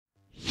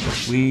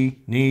We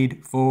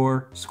need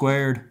 4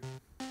 squared.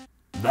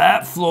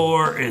 That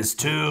floor is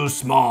too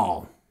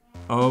small.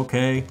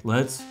 Okay,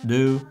 let's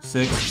do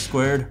 6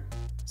 squared.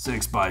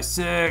 6 by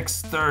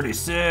 6,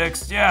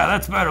 36. Yeah,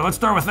 that's better. Let's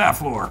start with that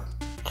floor.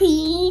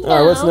 All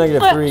right, what's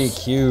negative 3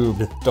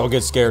 cubed? Don't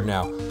get scared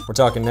now. We're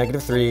talking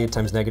negative 3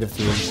 times negative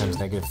 3 times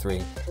negative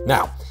 3.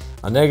 Now,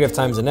 a negative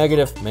times a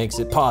negative makes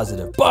it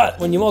positive. But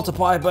when you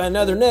multiply by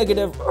another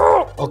negative,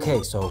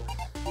 okay, so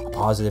a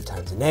positive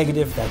times a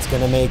negative, that's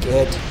gonna make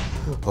it,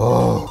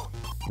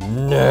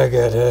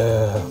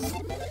 negative.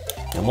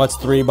 And what's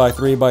 3 by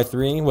 3 by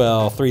 3?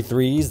 Well, 3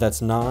 threes,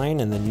 that's 9,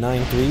 and then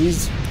 9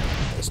 threes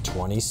is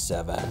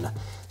 27.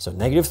 So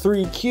negative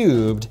 3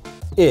 cubed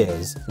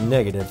is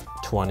negative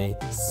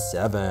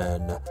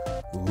 27.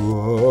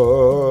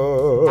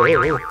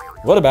 Whoa.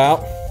 What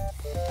about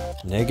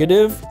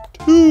negative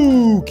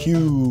 2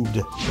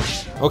 cubed?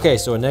 Okay,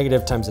 so a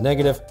negative times a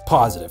negative,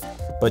 positive.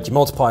 But you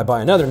multiply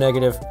by another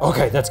negative,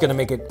 okay, that's gonna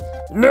make it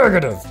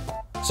negative.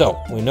 So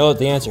we know that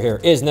the answer here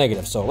is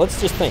negative. So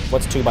let's just think,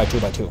 what's 2 by 2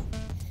 by 2?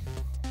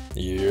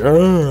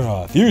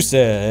 Yeah, you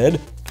said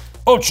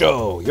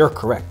ocho, you're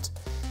correct.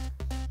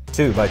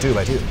 2 by 2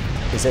 by 2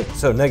 is 8.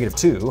 So negative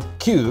 2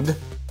 cubed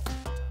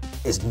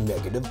is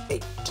negative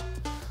 8.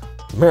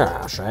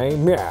 Yeah, Shay,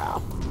 yeah.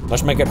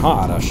 Let's make it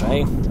harder,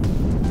 Shay.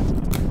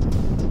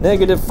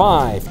 Negative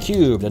 5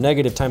 cubed, a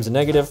negative times a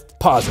negative,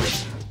 positive.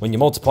 When you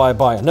multiply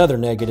by another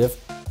negative,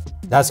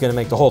 that's gonna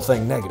make the whole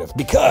thing negative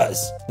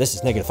because this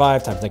is negative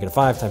 5 times negative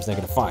 5 times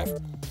negative 5.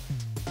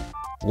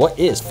 What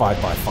is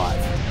 5 by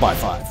 5 by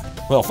 5?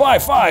 Well,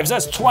 5 fives,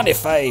 that's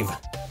 25.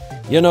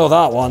 You know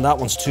that one, that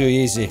one's too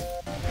easy.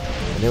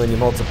 And then when you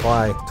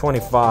multiply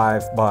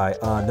 25 by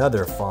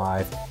another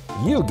 5,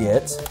 you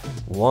get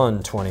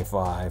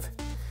 125.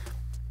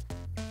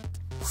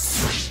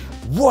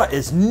 What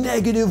is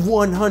negative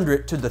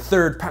 100 to the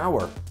 3rd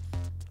power?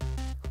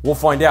 We'll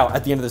find out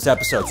at the end of this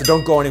episode, so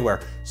don't go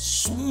anywhere.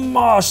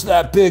 Smash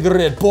that big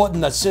red button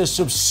that says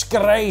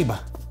subscribe.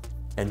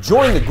 And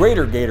join the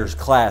Greater Gators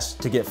class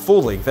to get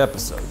full-length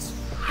episodes.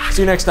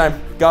 See you next time.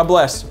 God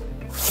bless.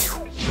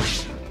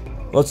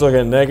 Let's look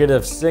at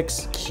negative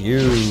 6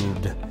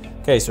 cubed.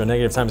 Okay, so a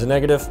negative times a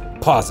negative,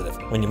 positive.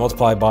 When you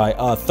multiply by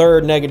a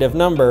 3rd negative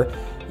number,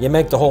 you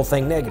make the whole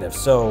thing negative.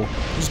 So you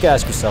just gotta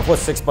ask yourself,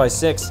 what's 6 by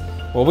 6?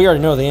 Well, we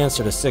already know the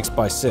answer to 6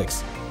 by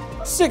 6.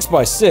 6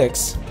 by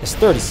 6 is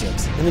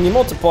 36. And then you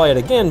multiply it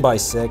again by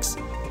 6,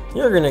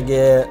 you're gonna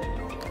get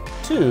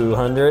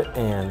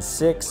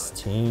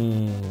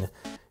 216.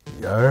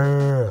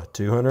 Yeah,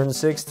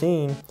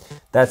 216.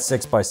 That's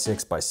 6 by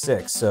 6 by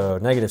 6. So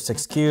negative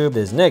 6 cubed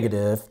is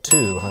negative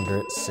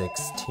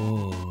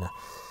 216.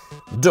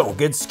 Don't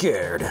get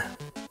scared.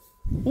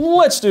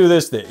 Let's do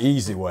this the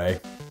easy way.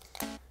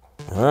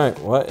 All right,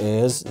 what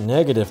is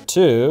negative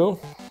 2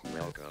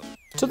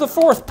 to the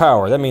 4th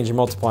power? That means you're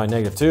multiplying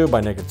negative 2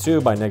 by negative 2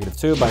 by negative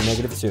 2 by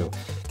negative 2.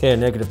 Okay, a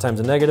negative times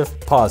a negative,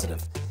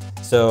 positive.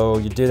 So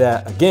you do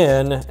that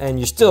again, and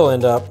you still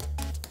end up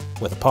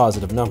with a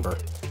positive number.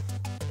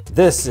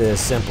 This is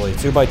simply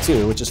 2 by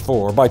 2, which is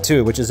 4, by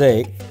 2, which is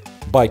 8,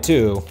 by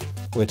 2,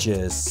 which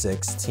is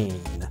 16.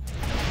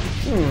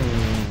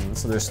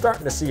 So they're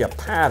starting to see a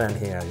pattern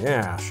here,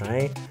 yeah,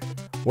 Shay.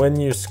 When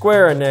you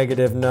square a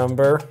negative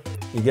number,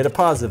 you get a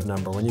positive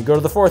number. When you go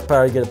to the 4th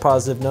power, you get a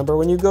positive number.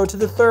 When you go to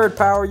the 3rd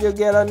power, you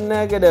get a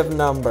negative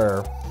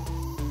number.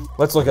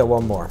 Let's look at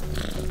one more.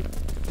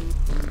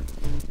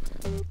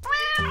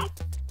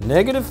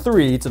 Negative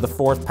 3 to the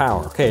 4th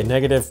power. Okay,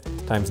 negative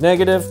times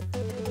negative,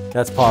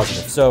 that's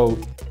positive. So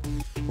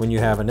when you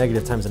have a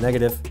negative times a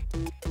negative,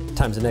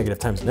 times a negative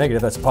times a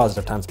negative, that's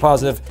positive times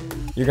positive,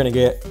 you're gonna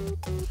get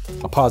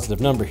a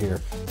positive number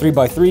here. 3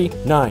 by 3,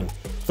 9.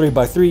 3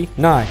 by 3,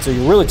 9. So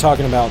you're really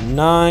talking about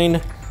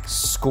 9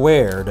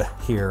 squared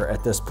here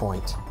at this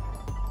point.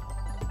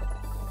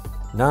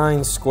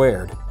 9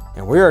 squared.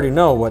 And we already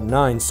know what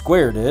 9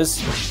 squared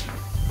is.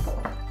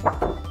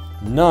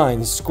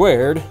 9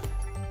 squared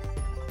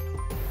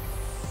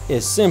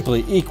is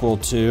simply equal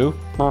to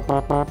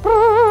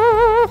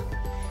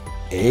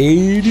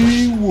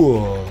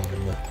 81.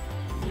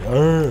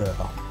 Yeah.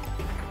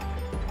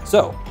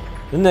 So,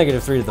 the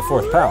negative 3 to the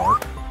 4th power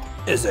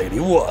is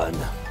 81.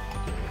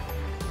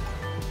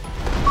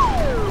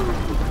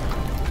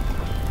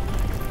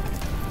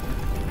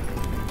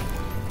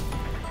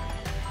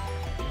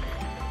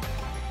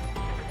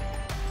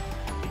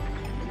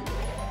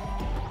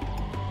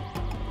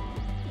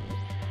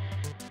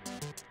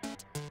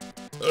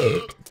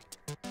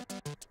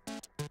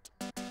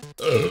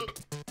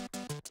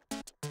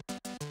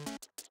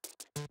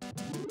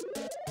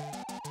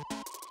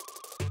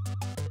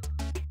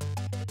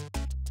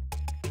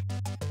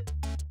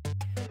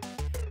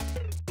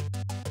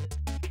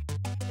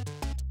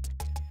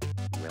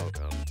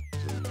 Welcome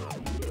to the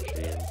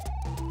machine.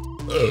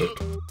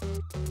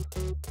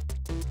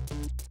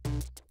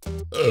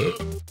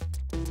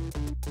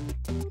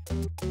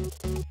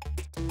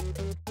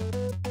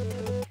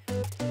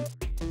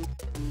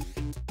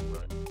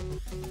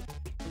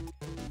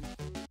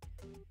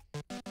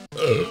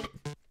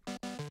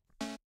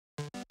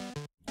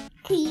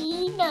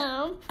 P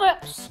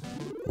numbers.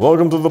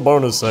 Welcome to the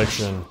bonus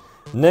section.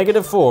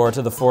 -4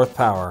 to the 4th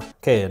power.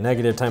 Okay, a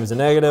negative times a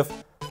negative,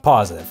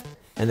 positive.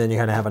 And then you're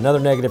gonna have another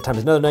negative times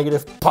another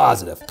negative,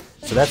 positive.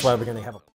 So that's why we're gonna have a